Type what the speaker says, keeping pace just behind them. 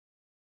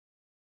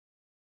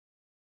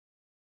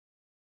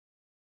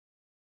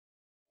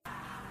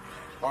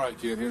All right,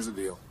 kid, here's the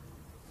deal.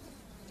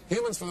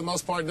 Humans, for the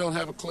most part, don't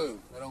have a clue.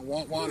 They don't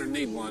want one or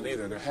need one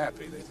either. They're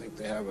happy. They think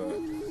they have a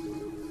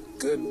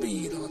good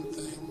bead on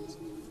things.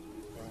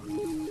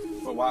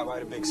 But why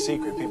the big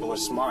secret? People are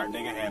smart.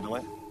 They can handle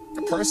it.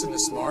 A person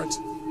is smart.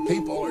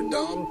 People are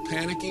dumb,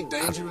 panicky,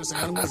 dangerous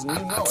animals, and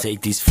you know I it.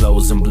 take these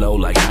flows and blow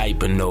like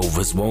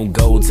hypernovas. Won't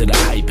go till the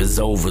hype is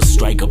over.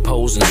 Strike a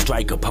pose and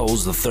strike a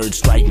pose. The third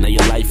strike, now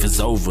your life is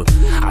over.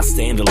 I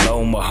stand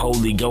alone with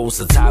Holy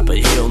Ghost atop a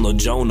hill, no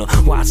Jonah.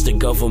 Watch the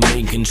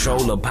government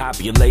control a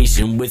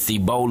population with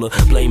Ebola.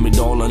 Blame it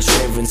all on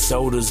Sharon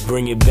sodas.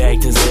 Bring it back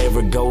to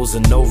Zaragoza,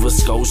 Nova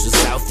Scotia,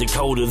 South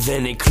Dakota.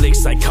 Then it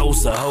clicks like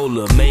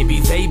Coca-Cola. Maybe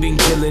they been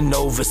killing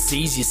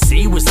overseas. You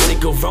see, with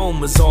sick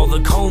aromas, all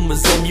the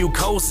comas and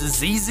mucosa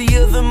is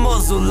easier than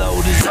muzzle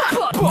loaders.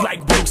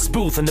 Like Brooks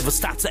Booth, I never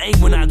stop to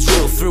aim when I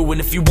drill through. And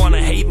if you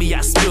wanna hate me,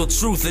 I spill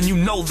truth, and you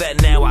know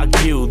that now I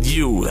killed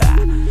you.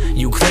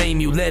 You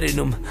claim you letting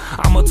them,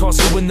 I'ma toss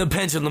you in the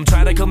pendulum.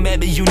 Try to come at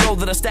me, you know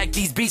that I stack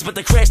these beats, but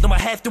they crash, now I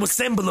have to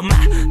assemble them.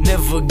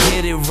 Never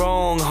get it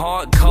wrong,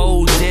 heart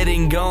cold, dead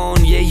and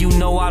gone. Yeah, you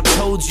know I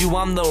told you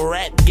I'm the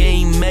rap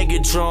game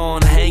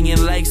Megatron.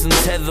 Hanging like some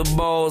tether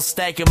balls,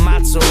 stacking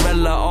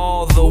mozzarella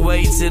all the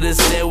way to the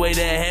stairway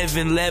to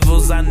heaven.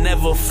 Levels I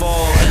never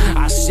fall.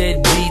 I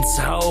shed beats,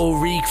 whole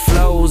reek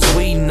flows.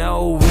 We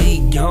know we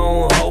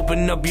gone.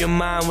 Open up your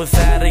mind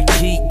without a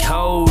key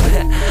code.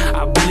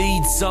 I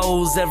bleed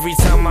souls every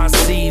time I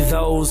see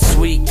those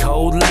sweet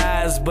cold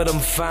lies, but I'm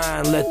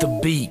fine, let the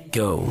beat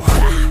go.